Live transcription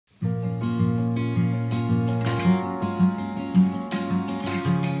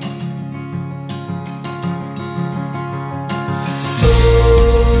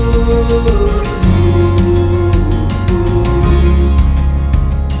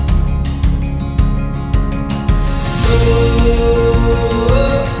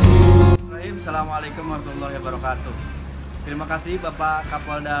Assalamualaikum warahmatullahi wabarakatuh. Terima kasih Bapak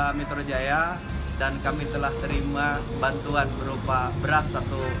Kapolda Metro Jaya, dan kami telah terima bantuan berupa beras 1,5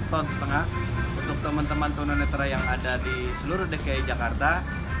 ton untuk teman-teman tunanetra yang ada di seluruh DKI Jakarta.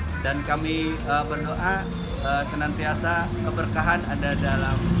 Dan kami berdoa senantiasa keberkahan ada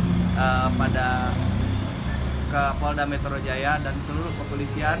dalam pada Polda Metro Jaya dan seluruh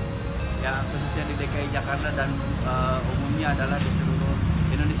kepolisian yang khususnya di DKI Jakarta dan umumnya adalah di seluruh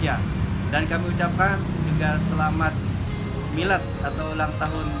Indonesia. Dan kami ucapkan juga selamat milad atau ulang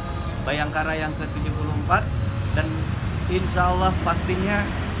tahun Bayangkara yang ke-74, dan insya Allah pastinya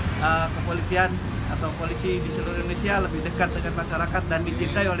kepolisian atau polisi di seluruh Indonesia lebih dekat dengan masyarakat dan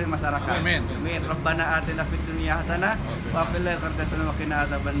dicintai oleh masyarakat. Amin. Amin. Rabbana atina fid dunya hasanah wa fil akhirati hasanah wa qina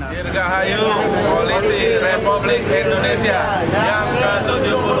adzabannar. DIRGAHAYU Polisi Republik Indonesia yang